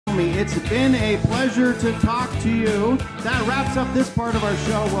me. It's been a pleasure to talk to you. That wraps up this part of our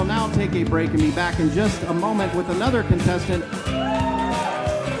show. We'll now take a break and be back in just a moment with another contestant.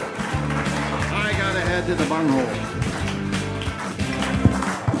 I gotta head to the bunghole.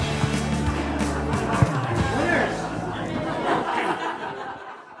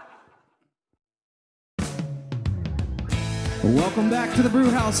 Welcome back to the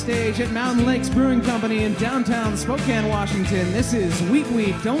Brewhouse Stage at Mountain Lakes Brewing Company in downtown Spokane, Washington. This is Wheat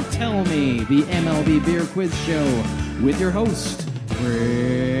Week, Don't Tell Me, the MLB Beer Quiz Show with your host,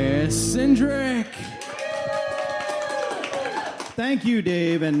 Chris Cindric. Thank you,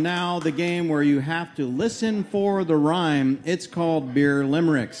 Dave. And now the game where you have to listen for the rhyme. It's called Beer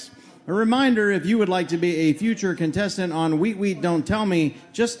Limericks. A reminder, if you would like to be a future contestant on Wheat, Don't Tell Me,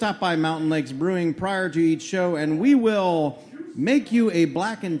 just stop by Mountain Lakes Brewing prior to each show, and we will make you a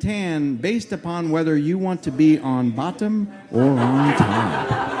black and tan based upon whether you want to be on bottom or on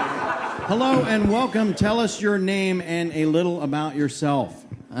top. Hello and welcome. Tell us your name and a little about yourself.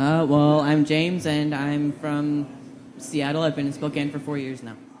 Well, I'm James, and I'm from Seattle. I've been in Spokane for 4 years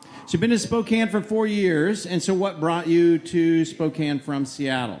now. So you've been in Spokane for 4 years, and so what brought you to Spokane from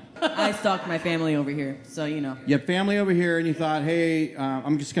Seattle? I stalked my family over here, so you know. You have family over here, and you thought, hey,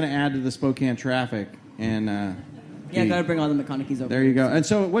 I'm just going to add to the Spokane traffic, and... yeah, I got to bring all the McConaughey's over. There you go. And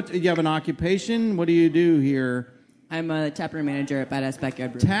so, what? You have an occupation? What do you do here? I'm a tap room manager at Badass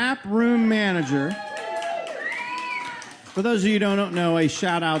Backyard Brewing. Tap room manager. For those of you who don't know, a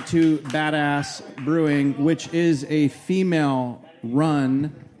shout out to Badass Brewing, which is a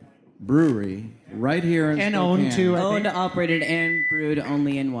female-run brewery right here in Spokane. Owned too. Owned, operated, and brewed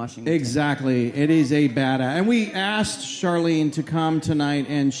only in Washington. Exactly. It is a badass. And we asked Charlene to come tonight,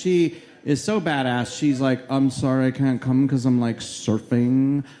 and she is so badass. She's like, I'm sorry I can't come because I'm like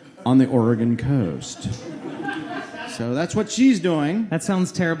surfing on the Oregon coast. So that's what she's doing. That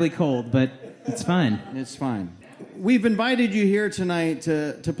sounds terribly cold, but it's fine. It's fine. We've invited you here tonight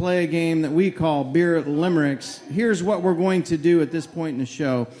to play a game that we call Beer Limericks. Here's what we're going to do at this point in the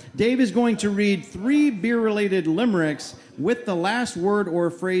show. Dave is going to read 3 beer-related limericks with the last word or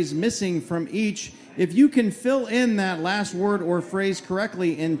phrase missing from each. If you can fill in that last word or phrase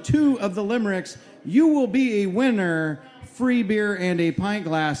correctly in 2 of the limericks, you will be a winner, free beer and a pint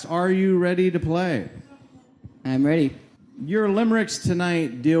glass. Are you ready to play? I'm ready. Your limericks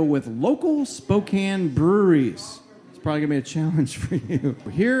tonight deal with local Spokane breweries. It's probably going to be a challenge for you.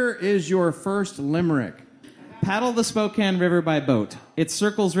 Here is your first limerick. Paddle the Spokane River by boat. It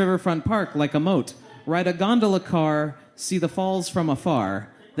circles Riverfront Park like a moat. Ride a gondola car, see the falls from afar.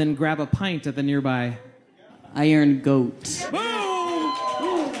 Then grab a pint at the nearby Iron Goat.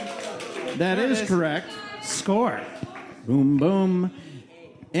 That is correct. Score. Boom, boom.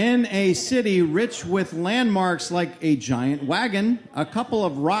 In a city rich with landmarks like a giant wagon, a couple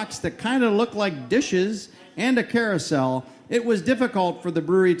of rocks that kind of look like dishes, and a carousel, it was difficult for the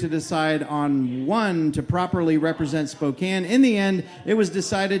brewery to decide on one to properly represent Spokane. In the end, it was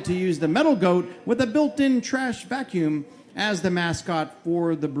decided to use the metal goat with a built-in trash vacuum as the mascot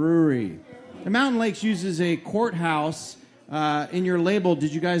for the brewery. The Mountain Lakes uses a courthouse in your label.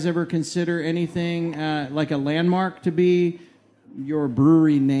 Did you guys ever consider anything like a landmark to be your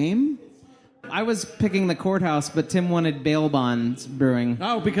brewery name? I was picking the courthouse, but Tim wanted Bail Bonds Brewing.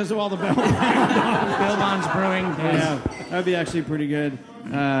 Oh, because of all the Bail Bonds Brewing. Yeah, that'd be actually pretty good.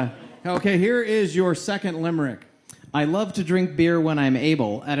 Okay, here is your second limerick. I love to drink beer when I'm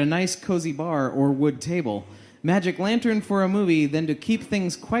able, at a nice cozy bar or wood table. Magic lantern for a movie, then to keep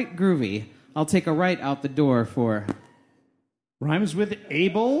things quite groovy, I'll take a right out the door for... Rhymes with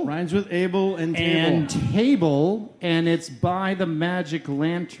able. Rhymes with able and table. And table, and it's by the Magic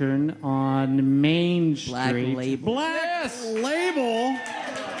Lantern on Main Street. Black Label. Black Label.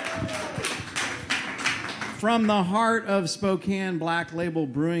 From the heart of Spokane, Black Label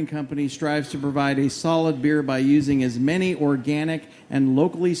Brewing Company strives to provide a solid beer by using as many organic and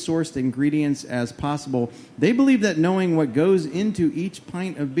locally sourced ingredients as possible. They believe that knowing what goes into each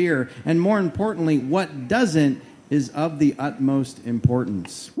pint of beer, and more importantly, what doesn't, is of the utmost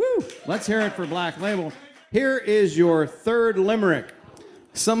importance. Woo! Let's hear it for Black Label. Here is your third limerick.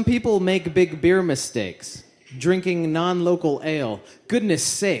 Some people make big beer mistakes. Drinking non-local ale. Goodness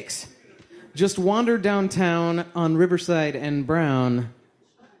sakes. Just wander downtown on Riverside and Brown.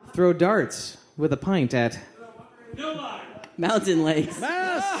 Throw darts with a pint at... Mountain Lakes.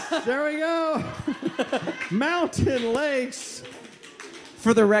 Yes! There we go. Mountain Lakes.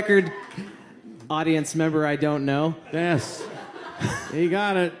 For the record... Audience member I don't know. Yes. You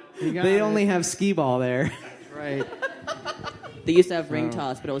got it. They only have skee ball there. Right. They used to have ring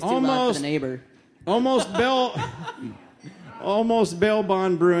toss, but it was too loud for the neighbor. Almost Almost Bail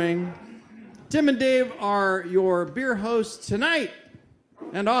Bond Brewing. Tim and Dave are your beer hosts tonight,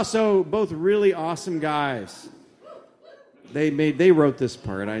 and also both really awesome guys. They wrote this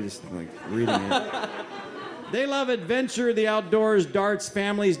part. I just like reading it. They love adventure, the outdoors, darts,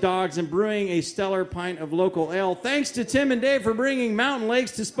 families, dogs, and brewing a stellar pint of local ale. Thanks to Tim and Dave for bringing Mountain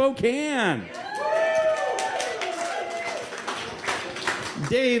Lakes to Spokane.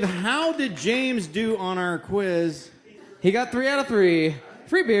 Dave, how did James do on our quiz? He got 3 out of 3.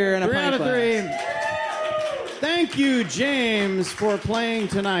 Free beer and a 3 pint out of glass. 3. Thank you, James, for playing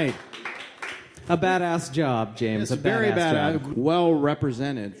tonight. A badass job, James. It's a very badass job. Well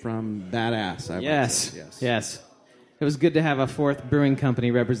represented from Badass. I would say. Yes. It was good to have a fourth brewing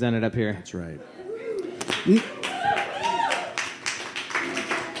company represented up here. That's right.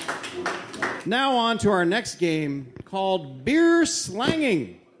 Now on to our next game called Beer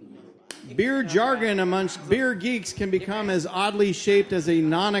Slanging. Beer jargon amongst beer geeks can become as oddly shaped as a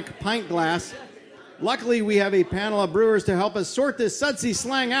nonic pint glass. Luckily, we have a panel of brewers to help us sort this sudsy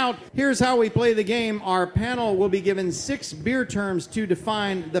slang out. Here's how we play the game. Our panel will be given 6 beer terms to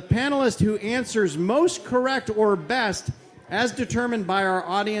define. The panelist who answers most correct or best, as determined by our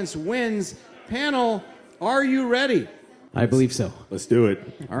audience, wins. Panel, are you ready? I believe so. Let's do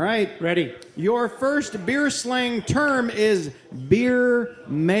it. All right. Ready. Your first beer slang term is beer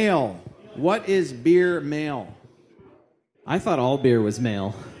male. What is beer male? I thought all beer was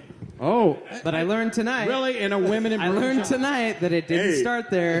male. Oh, But I learned tonight. really? In a women in I learned tonight that it didn't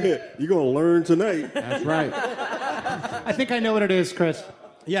start there. You're going to learn tonight. That's right. I think I know what it is, Chris.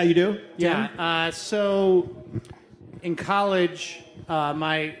 Yeah, you do? Yeah. So in college,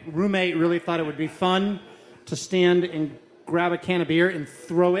 my roommate really thought it would be fun to stand and grab a can of beer and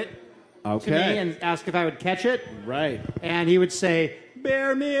throw it to me and ask if I would catch it. Right. And he would say,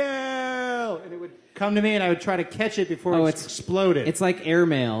 "Bear meal," and it would come to me, and I would try to catch it before it exploded. It's like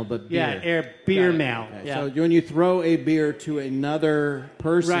airmail, but beer. beer mail. Okay. Yeah. So when you throw a beer to another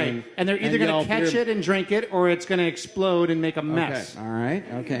person, Right, and they're either going to catch it and drink it, or it's going to explode and make a mess. Okay. All right.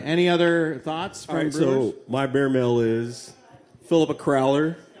 Okay. Any other thoughts from All right, brewers? so my bear mail is fill up a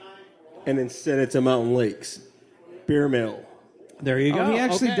crowler and then send it to Mountain Lakes. Beer mail. There you go. Oh, he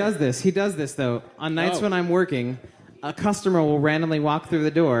actually does this. He does this, though. On nights when I'm working, a customer will randomly walk through the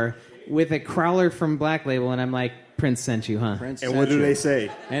door with a crowler from Black Label, and I'm like, Prince sent you, huh? Prince And what do Century. they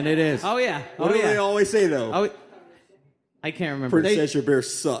say? And it is. Oh, yeah. What do they always say, though? Oh, I can't remember. Prince says your beer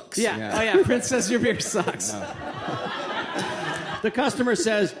sucks. Yeah. Yeah. Oh, yeah. Prince says your beer sucks. The customer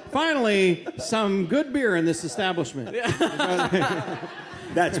says, finally, some good beer in this establishment.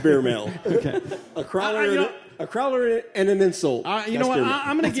 That's beer mail. Okay. A crowler and an insult. You That's know what? beer mail.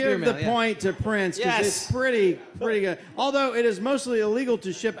 I'm going to give beer the mail, yeah. point to Prince because Yes. it's pretty good. Although it is mostly illegal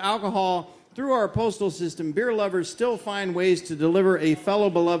to ship alcohol through our postal system, beer lovers still find ways to deliver a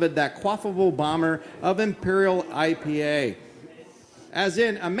fellow beloved that quaffable bomber of Imperial IPA. As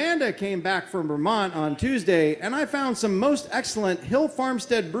in, Amanda came back from Vermont on Tuesday, and I found some most excellent Hill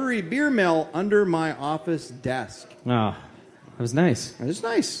Farmstead Brewery beer mail under my office desk. Oh, that was nice. It's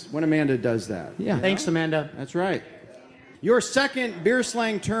nice when Amanda does that. Yeah. Thanks, Amanda. That's right. Your second beer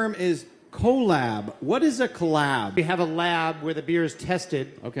slang term is collab. What is a collab? We have a lab where the beer is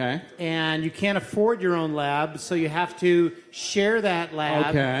tested. Okay. And you can't afford your own lab, so you have to share that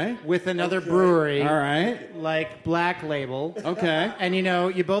lab with another brewery. All right. Like Black Label. Okay. And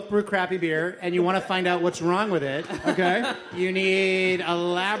you both brew crappy beer, and you want to find out what's wrong with it. Okay. You need a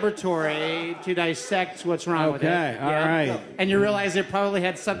laboratory to dissect what's wrong with it. Okay. All right. And you realize it probably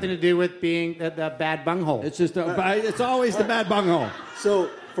had something to do with being the bad bunghole. It's just it's always the bad bunghole. So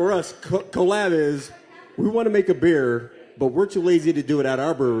for us, collab is we want to make a beer, but we're too lazy to do it at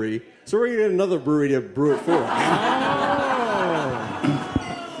our brewery, so we're going to get another brewery to brew it for us.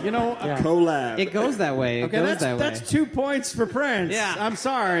 A collab. It goes that way. It goes that way. That's 2 points for Prince. Yeah. I'm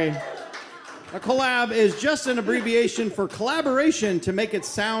sorry. A collab is just an abbreviation for collaboration to make it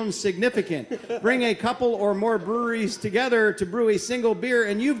sound significant. Bring a couple or more breweries together to brew a single beer,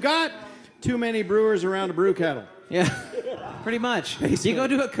 and you've got too many brewers around a brew kettle. Yeah, pretty much. You go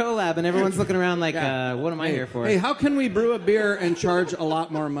to a collab and everyone's looking around like, what am I here for? Hey, how can we brew a beer and charge a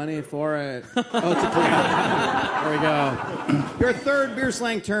lot more money for it? Oh, it's a collab. There we go. Your third beer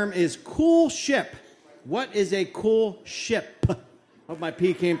slang term is cool ship. What is a cool ship? Hope my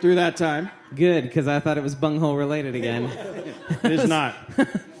P came through that time. Good, because I thought it was bunghole related again. It is not.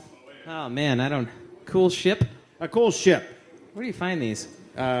 Oh, man, Cool ship? A cool ship. Where do you find these?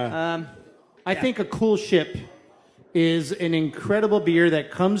 I think a cool ship is an incredible beer that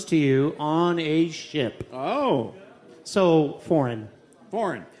comes to you on a ship. Oh. So foreign.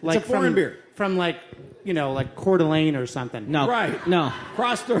 Foreign. Like it's a foreign beer. From like like Coeur d'Alene or something. No. Right. No.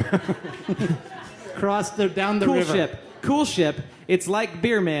 Cross the. Down the Cool river. ship. Cool ship. It's like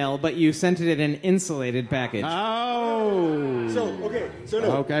beer mail, but you sent it in an insulated package. Oh.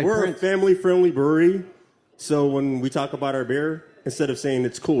 Okay, we're a family-friendly brewery. So when we talk about our beer, instead of saying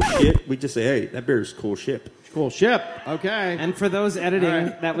it's cool shit, we just say, hey, that beer is cool ship. Cool ship. Okay. And for those editing,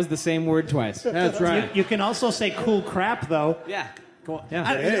 right. that was the same word twice. That's right. You can also say cool crap, though. Yeah. Cool. The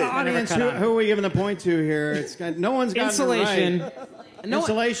audience, who are we giving the point to here? No one's got Insulation. it right. No,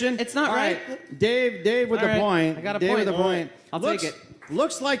 Insulation? it's not All right. Dave with All the right. point. I got a Dave point. with the point. I'll take it.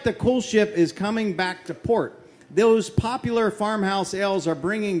 Looks like the cool ship is coming back to port. Those popular farmhouse ales are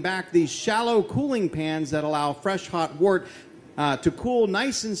bringing back these shallow cooling pans that allow fresh hot wort to cool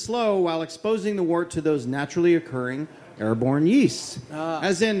nice and slow while exposing the wort to those naturally occurring airborne yeasts.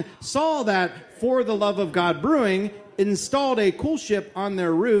 As in, saw that For the Love of God Brewing installed a cool ship on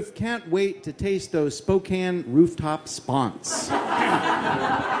their roof. Can't wait to taste those Spokane rooftop sponts. All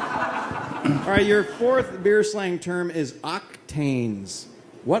right, your fourth beer slang term is octanes.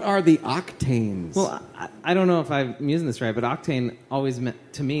 What are the octanes? Well, I don't know if I'm using this right, but octane always meant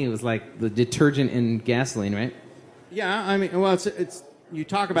to me it was like the detergent in gasoline, right? Yeah, I mean, well, it's you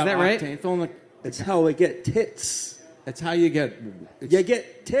talk about that octane. right? Fill in the, It's how we get tits. it's how you get You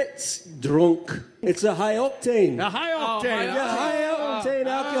get tits drunk. It's a high octane. a high octane. Yeah, high octane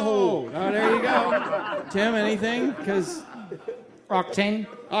alcohol. Oh, there you go. Tim, anything? Because Octane.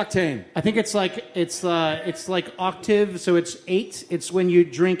 octane. I think it's like octave, so it's 8. It's when you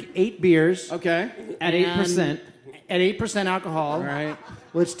drink 8 beers Okay. At 8%. at 8% alcohol, All right.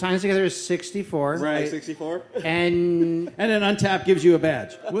 which times together is 64. Right. 64. And And then Untapped gives you a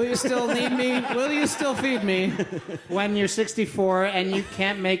badge. Will you still need me? Will you still feed me? when you're 64 and you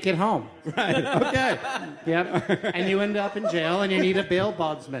can't make it home. Right. Okay. Yep. And you end up in jail and you need a bail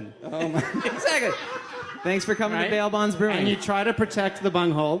bondsman. Exactly. Thanks for coming Right? to Bail Bonds Brewing. And you try to protect the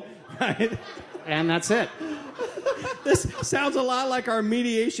bunghole. Right. And that's it. This sounds a lot like our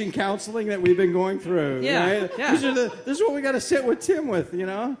mediation counseling that we've been going through. Yeah, Right? yeah. This is what we got to sit with Tim with, you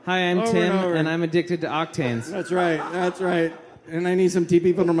know? Hi, I'm Over Tim, over. and I'm addicted to octanes. That's right. That's right. And I need some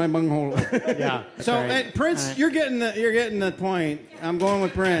TP put on my bunghole. Yeah. So, right. Prince, All right. you're getting the point. I'm going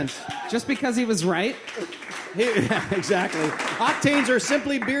with Prince. Just because he was right? Exactly. Octanes are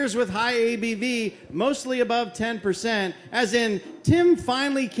simply beers with high ABV, mostly above 10%, as in Tim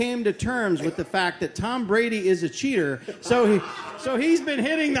finally came to terms with the fact that Tom Brady is a cheater, so he's been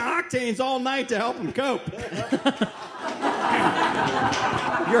hitting the octanes all night to help him cope.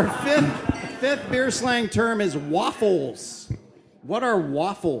 Your fifth beer slang term is waffles. What are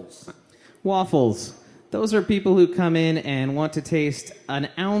waffles? Waffles. Those are people who come in and want to taste an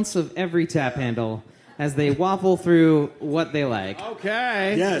ounce of every tap handle as they waffle through what they like.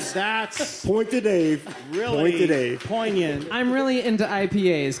 Okay. Yes. That's Point to Dave. really Point to Dave. poignant. I'm really into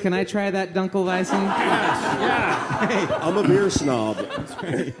IPAs. Can I try that Dunkelweizen? Yes. Yeah. I'm a beer snob.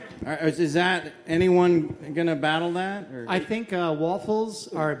 Is that anyone gonna battle that? Or? I think waffles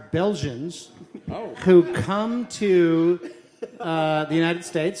are Belgians Oh. who come to the United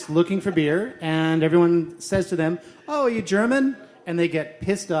States looking for beer, and everyone says to them, "Oh, are you German?" And they get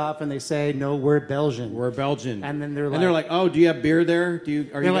pissed off and they say, "No, we're Belgian." We're Belgian. And then they're like, oh, do you have beer there? Are you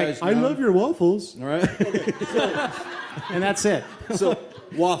They're like, guys? "I known?" love your waffles," All right. and that's it. So,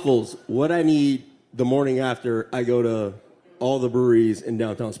 waffles. What I need the morning after I go to all the breweries in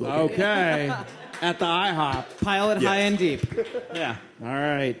downtown Spokane. Okay. At the IHOP. Pile it high and deep. Yeah. All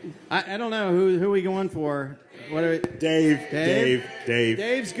right. I don't know who are we going for. What are we? Dave.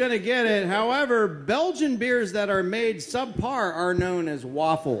 Dave's gonna get it. However, Belgian beers that are made subpar are known as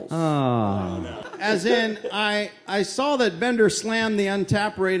waffles. Oh. As in, I saw that Bender slammed the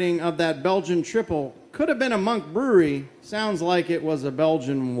Untapped rating of that Belgian triple. Could have been a Monk brewery. Sounds like it was a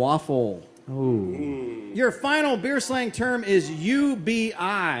Belgian waffle. Ooh. Your final beer slang term is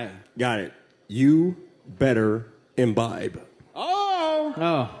UBI. Got it. You better imbibe. Oh!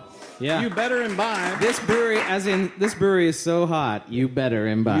 Oh. Yeah. You better imbibe. This brewery is so hot, you better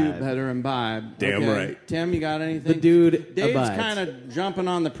imbibe. You better imbibe. Damn Okay. right. Tim, you got anything? The dude Dave's abides. kind of jumping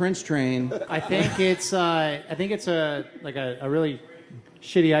on the Prince train. I think it's a really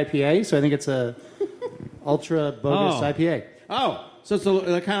shitty IPA, so I think it's a ultra bogus Oh. IPA. Oh, so it's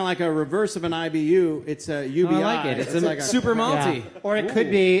kind of like a reverse of an IBU. It's a UBI. Oh, I like it. It's like a super malty. Yeah. Or it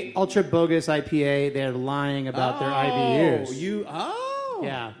could be ultra bogus IPA. They're lying about their IBUs.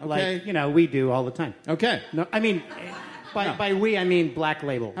 Yeah, Okay. like we do all the time. Okay. No, I mean, by we I mean Black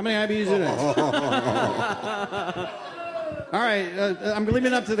Label. How many IBUs it is? All right, I'm leaving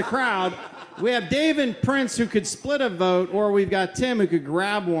it up to the crowd. We have Dave and Prince who could split a vote, or we've got Tim who could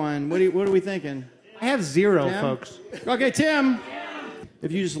grab one. What are we thinking? I have 0, Tim? folks. Okay, Tim.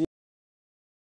 If you just